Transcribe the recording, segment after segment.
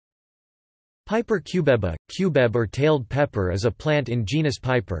Piper cubeba, cubeb or tailed pepper is a plant in genus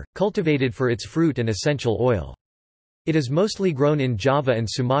Piper, cultivated for its fruit and essential oil. It is mostly grown in Java and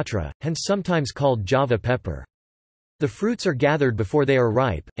Sumatra, hence sometimes called Java pepper. The fruits are gathered before they are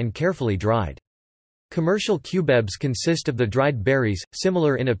ripe, and carefully dried. Commercial cubebs consist of the dried berries,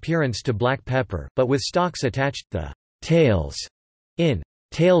 similar in appearance to black pepper, but with stalks attached, the tails, in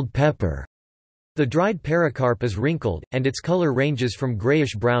tailed pepper. The dried pericarp is wrinkled, and its color ranges from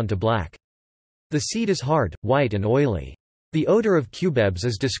grayish-brown to black. The seed is hard, white and oily. The odor of cubebs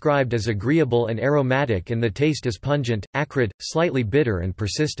is described as agreeable and aromatic, and the taste is pungent, acrid, slightly bitter and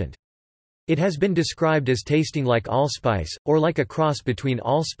persistent. It has been described as tasting like allspice, or like a cross between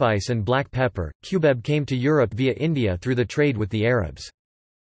allspice and black pepper. Cubeb came to Europe via India through the trade with the Arabs.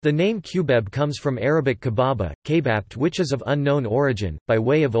 The name cubeb comes from Arabic kebaba, kababt, which is of unknown origin, by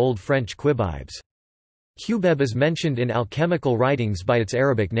way of Old French quibibes. Cubeb is mentioned in alchemical writings by its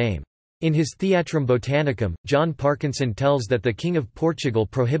Arabic name. In his Theatrum Botanicum, John Parkinson tells that the King of Portugal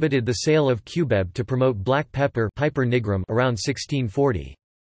prohibited the sale of cubeb to promote black pepper, Piper nigrum, around 1640.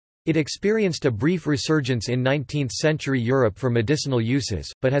 It experienced a brief resurgence in 19th-century Europe for medicinal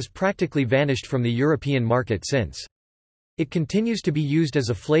uses, but has practically vanished from the European market since. It continues to be used as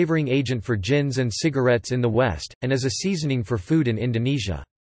a flavoring agent for gins and cigarettes in the West, and as a seasoning for food in Indonesia.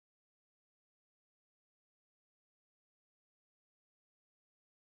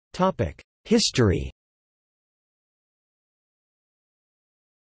 History.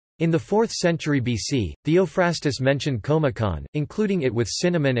 In the 4th century BC, Theophrastus mentioned comacon, including it with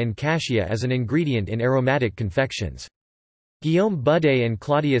cinnamon and cassia as an ingredient in aromatic confections. Guillaume Budé and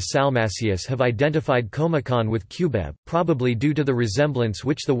Claudius Salmasius have identified comacon with cubeb, probably due to the resemblance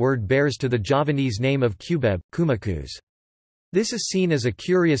which the word bears to the Javanese name of cubeb, kumakus. This is seen as a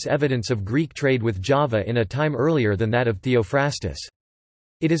curious evidence of Greek trade with Java in a time earlier than that of Theophrastus.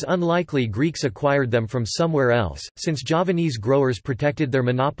 It is unlikely Greeks acquired them from somewhere else, since Javanese growers protected their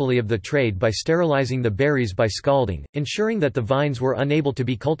monopoly of the trade by sterilizing the berries by scalding, ensuring that the vines were unable to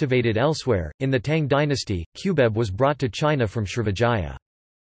be cultivated elsewhere. In the Tang dynasty, cubeb was brought to China from Srivijaya.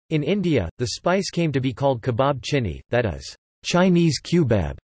 In India, the spice came to be called kebab chini, that is, Chinese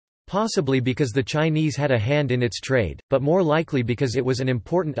cubeb, possibly because the Chinese had a hand in its trade, but more likely because it was an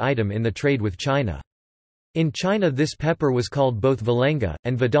important item in the trade with China. In China this pepper was called both valenga,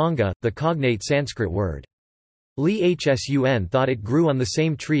 and vadanga, the cognate Sanskrit word. Li Hsun thought it grew on the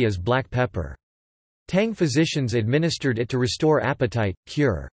same tree as black pepper. Tang physicians administered it to restore appetite,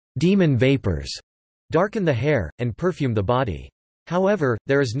 cure demon vapors, darken the hair, and perfume the body. However,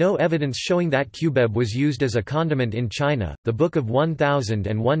 there is no evidence showing that cubeb was used as a condiment in China. The Book of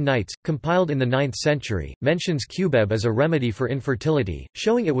 1001 Nights, compiled in the 9th century, mentions cubeb as a remedy for infertility,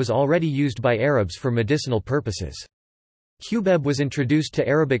 showing it was already used by Arabs for medicinal purposes. Cubeb was introduced to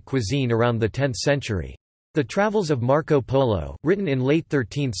Arabic cuisine around the 10th century. The Travels of Marco Polo, written in late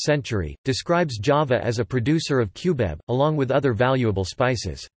 13th century, describes Java as a producer of cubeb, along with other valuable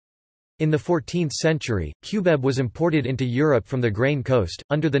spices. In the 14th century, cubeb was imported into Europe from the Grain Coast,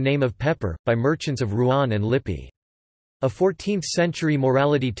 under the name of pepper, by merchants of Rouen and Lippi. A 14th-century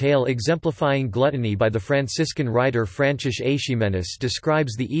morality tale exemplifying gluttony by the Franciscan writer Francis Aeschymenus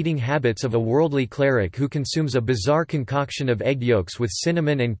describes the eating habits of a worldly cleric who consumes a bizarre concoction of egg yolks with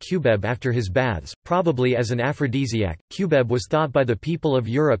cinnamon and cubeb after his baths, probably as an aphrodisiac. Cubeb was thought by the people of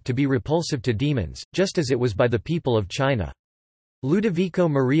Europe to be repulsive to demons, just as it was by the people of China. Ludovico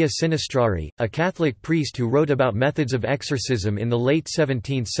Maria Sinistrari, a Catholic priest who wrote about methods of exorcism in the late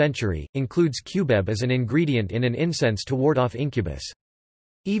 17th century, includes cubeb as an ingredient in an incense to ward off incubus.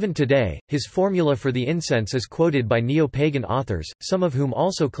 Even today, his formula for the incense is quoted by neo-pagan authors, some of whom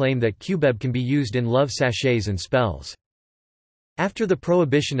also claim that cubeb can be used in love sachets and spells. After the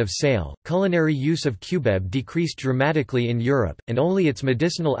prohibition of sale, culinary use of cubeb decreased dramatically in Europe, and only its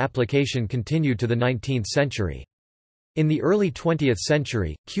medicinal application continued to the 19th century. In the early 20th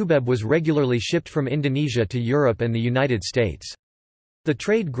century, cubeb was regularly shipped from Indonesia to Europe and the United States. The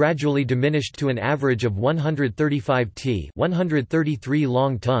trade gradually diminished to an average of 135 t 133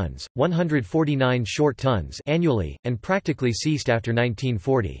 long tons, 149 short tons annually, and practically ceased after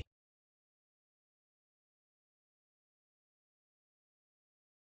 1940.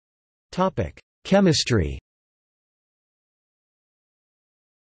 Chemistry.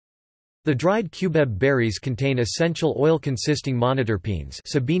 The dried cubeb berries contain essential oil-consisting monoterpenes,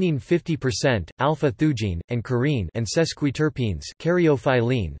 sabinine 50%, alpha-thugine, and carine, and sesquiterpenes,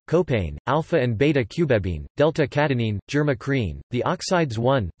 caryophyllene, copane, alpha and beta-cubebine, delta-catenine, germacrine, the oxides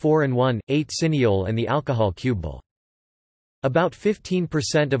 1,4,1,8-cineol, and the alcohol cubebal. About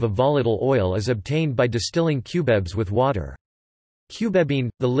 15% of a volatile oil is obtained by distilling cubebs with water. Cubebene,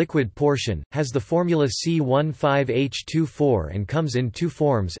 the liquid portion, has the formula C15H24 and comes in two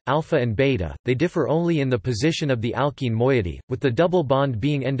forms, alpha and beta. They differ only in the position of the alkene moiety, with the double bond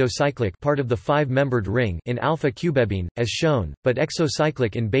being endocyclic, part of the five-membered ring, in alpha cubebene, as shown, but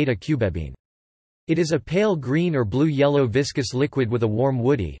exocyclic in beta cubebene. It is a pale green or blue-yellow viscous liquid with a warm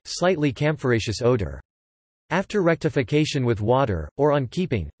woody, slightly camphoraceous odor. After rectification with water, or on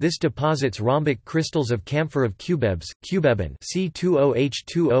keeping, this deposits rhombic crystals of camphor of cubebs. Cubebene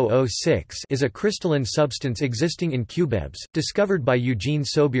C20H2006 is a crystalline substance existing in cubebs, discovered by Eugene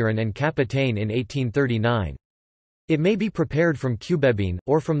Sobiran and Capitaine in 1839. It may be prepared from cubebene,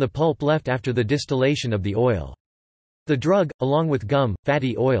 or from the pulp left after the distillation of the oil. The drug, along with gum,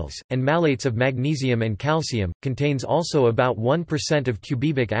 fatty oils, and malates of magnesium and calcium, contains also about 1% of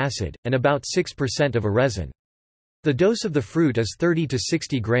cubibic acid, and about 6% of a resin. The dose of the fruit is 30 to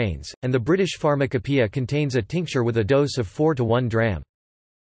 60 grains, and the British Pharmacopoeia contains a tincture with a dose of 4 to 1 dram.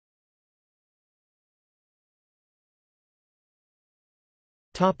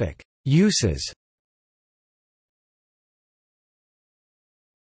 Uses.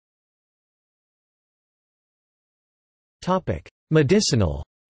 Medicinal.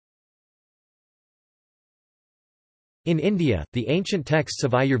 In India, the ancient texts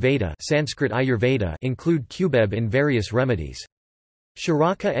of Ayurveda, Sanskrit Ayurveda include cubeb in various remedies.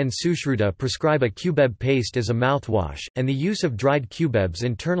 Charaka and Sushruta prescribe a cubeb paste as a mouthwash, and the use of dried cubebs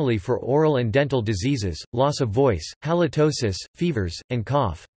internally for oral and dental diseases, loss of voice, halitosis, fevers, and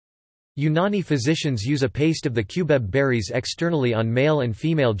cough. Unani physicians use a paste of the cubeb berries externally on male and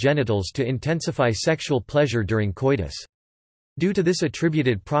female genitals to intensify sexual pleasure during coitus. Due to this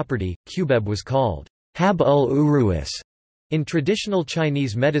attributed property, cubeb was called hab-ul-uruis. In traditional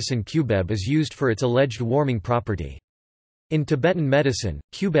Chinese medicine, cubeb is used for its alleged warming property. In Tibetan medicine,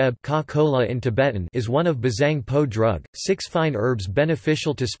 cubeb ka-kola in Tibetan is one of Bazang Po drug, 6 fine herbs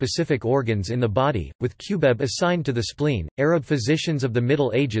beneficial to specific organs in the body, with cubeb assigned to the spleen. Arab physicians of the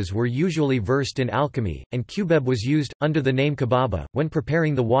Middle Ages were usually versed in alchemy, and cubeb was used, under the name cubeba, when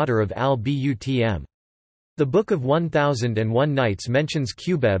preparing the water of al-Butm. The Book of 1001 Nights mentions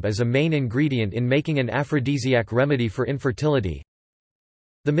cubeb as a main ingredient in making an aphrodisiac remedy for infertility.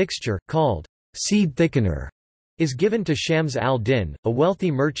 The mixture, called seed thickener, is given to Shams al-Din, a wealthy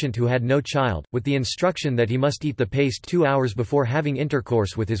merchant who had no child, with the instruction that he must eat the paste 2 hours before having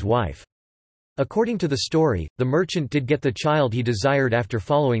intercourse with his wife. According to the story, the merchant did get the child he desired after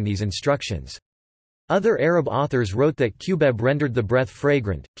following these instructions. Other Arab authors wrote that cubeb rendered the breath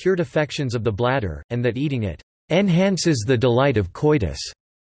fragrant, cured affections of the bladder, and that eating it enhances the delight of coitus.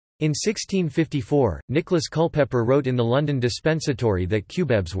 In 1654, Nicholas Culpeper wrote in the London Dispensatory that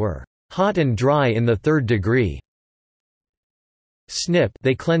cubebs were hot and dry in the 3rd degree. Snip,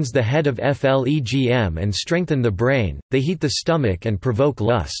 they cleanse the head of phlegm and strengthen the brain, they heat the stomach and provoke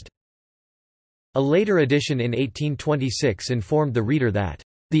lust. A later edition in 1826 informed the reader that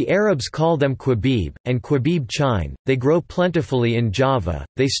the Arabs call them quabib, and quabib chine, they grow plentifully in Java,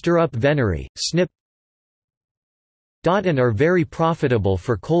 they stir up venery, snip and are very profitable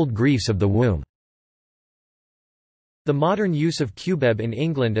for cold griefs of the womb. The modern use of cubeb in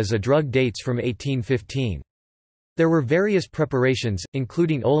England as a drug dates from 1815. There were various preparations,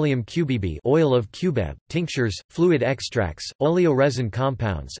 including oleum cubibi, oil of cubeb, tinctures, fluid extracts, oleoresin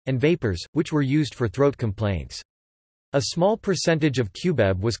compounds, and vapors, which were used for throat complaints. A small percentage of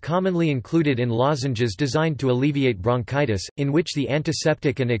cubeb was commonly included in lozenges designed to alleviate bronchitis, in which the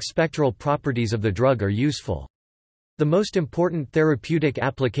antiseptic and expectoral properties of the drug are useful. The most important therapeutic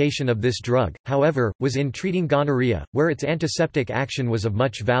application of this drug, however, was in treating gonorrhea, where its antiseptic action was of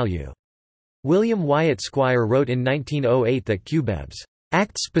much value. William Wyatt Squire wrote in 1908 that cubebs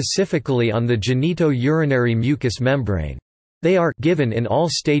act specifically on the genito-urinary mucous membrane. They are given in all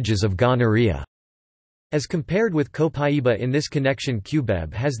stages of gonorrhea. As compared with copaiba in this connection,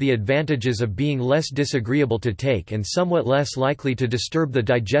 cubeb has the advantages of being less disagreeable to take and somewhat less likely to disturb the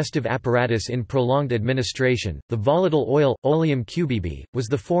digestive apparatus in prolonged administration. The volatile oil, oleum cubibi, was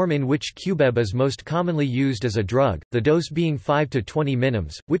the form in which cubeb is most commonly used as a drug, the dose being 5 to 20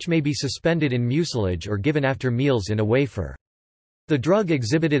 minims, which may be suspended in mucilage or given after meals in a wafer. The drug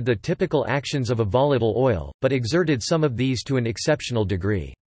exhibited the typical actions of a volatile oil, but exerted some of these to an exceptional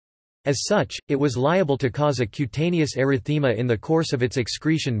degree. As such, it was liable to cause a cutaneous erythema in the course of its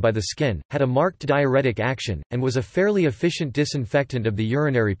excretion by the skin, had a marked diuretic action, and was a fairly efficient disinfectant of the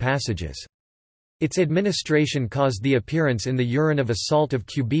urinary passages. Its administration caused the appearance in the urine of a salt of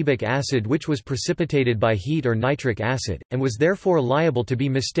cubibic acid which was precipitated by heat or nitric acid, and was therefore liable to be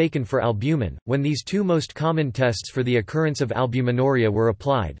mistaken for albumin. When these two most common tests for the occurrence of albuminuria were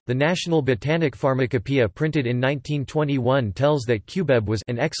applied, the National Botanic Pharmacopoeia printed in 1921 tells that cubeb was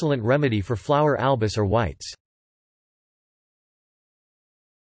an excellent remedy for flower albus or whites.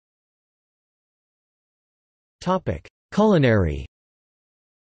 Culinary.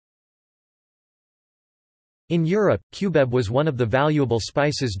 In Europe, cubeb was one of the valuable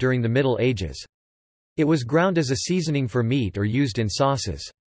spices during the Middle Ages. It was ground as a seasoning for meat or used in sauces.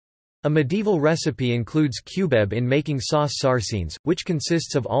 A medieval recipe includes cubeb in making sauce sarcines, which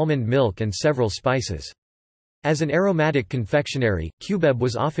consists of almond milk and several spices. As an aromatic confectionery, cubeb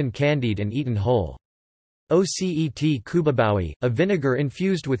was often candied and eaten whole. Ocet kubebawi, a vinegar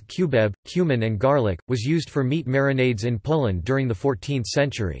infused with cubeb, cumin and garlic, was used for meat marinades in Poland during the 14th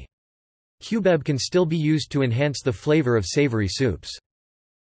century. Cubeb can still be used to enhance the flavor of savory soups.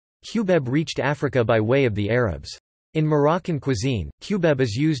 Cubeb reached Africa by way of the Arabs. In Moroccan cuisine, cubeb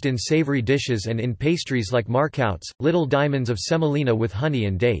is used in savory dishes and in pastries like markouts, little diamonds of semolina with honey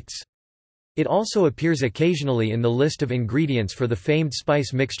and dates. It also appears occasionally in the list of ingredients for the famed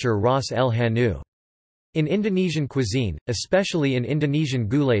spice mixture ras el hanu. In Indonesian cuisine, especially in Indonesian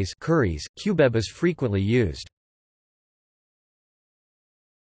gulays curries, cubeb is frequently used.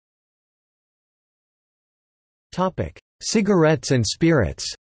 Cigarettes and spirits.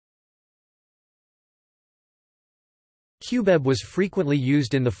 Cubeb was frequently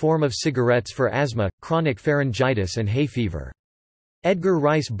used in the form of cigarettes for asthma, chronic pharyngitis and hay fever. Edgar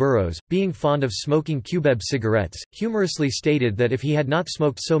Rice Burroughs, being fond of smoking cubeb cigarettes, humorously stated that if he had not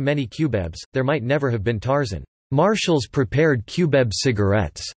smoked so many cubebs, there might never have been Tarzan. Marshall's prepared cubeb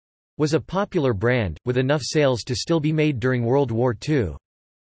cigarettes was a popular brand, with enough sales to still be made during World War II.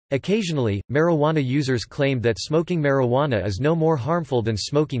 Occasionally, marijuana users claimed that smoking marijuana is no more harmful than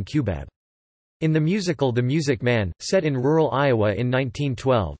smoking cubeb. In the musical The Music Man, set in rural Iowa in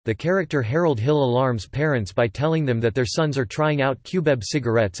 1912, the character Harold Hill alarms parents by telling them that their sons are trying out cubeb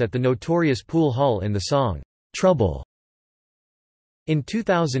cigarettes at the notorious pool hall in the song, "Trouble." In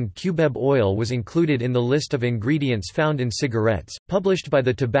 2000, cubeb oil was included in the list of ingredients found in cigarettes, published by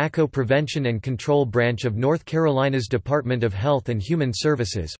the Tobacco Prevention and Control Branch of North Carolina's Department of Health and Human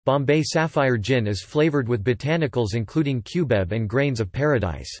Services. Bombay Sapphire Gin is flavored with botanicals including cubeb and grains of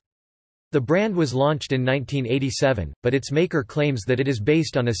paradise. The brand was launched in 1987, but its maker claims that it is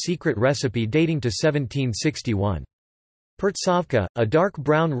based on a secret recipe dating to 1761. Pertsovka, a dark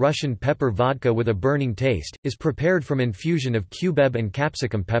brown Russian pepper vodka with a burning taste, is prepared from infusion of cubeb and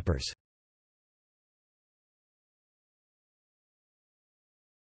capsicum peppers.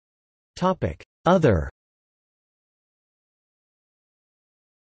 Other.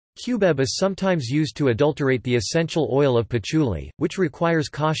 Cubeb is sometimes used to adulterate the essential oil of patchouli, which requires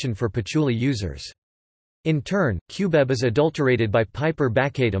caution for patchouli users. In turn, cubeb is adulterated by Piper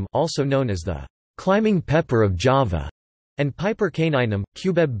baccatum, also known as the climbing pepper of Java, and Piper caninum.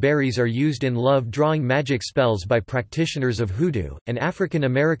 Cubeb berries are used in love-drawing magic spells by practitioners of hoodoo, an African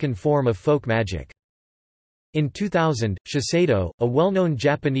American form of folk magic. In 2000, Shiseido, a well-known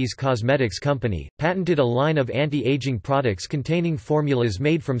Japanese cosmetics company, patented a line of anti-aging products containing formulas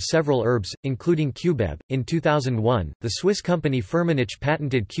made from several herbs, including cubeb. In 2001, the Swiss company Firmenich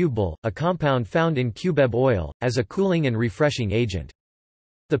patented cubebul, a compound found in cubeb oil, as a cooling and refreshing agent.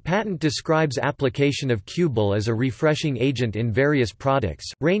 The patent describes application of cubebul as a refreshing agent in various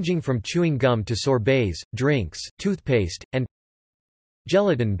products, ranging from chewing gum to sorbets, drinks, toothpaste, and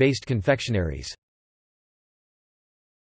gelatin-based confectionaries.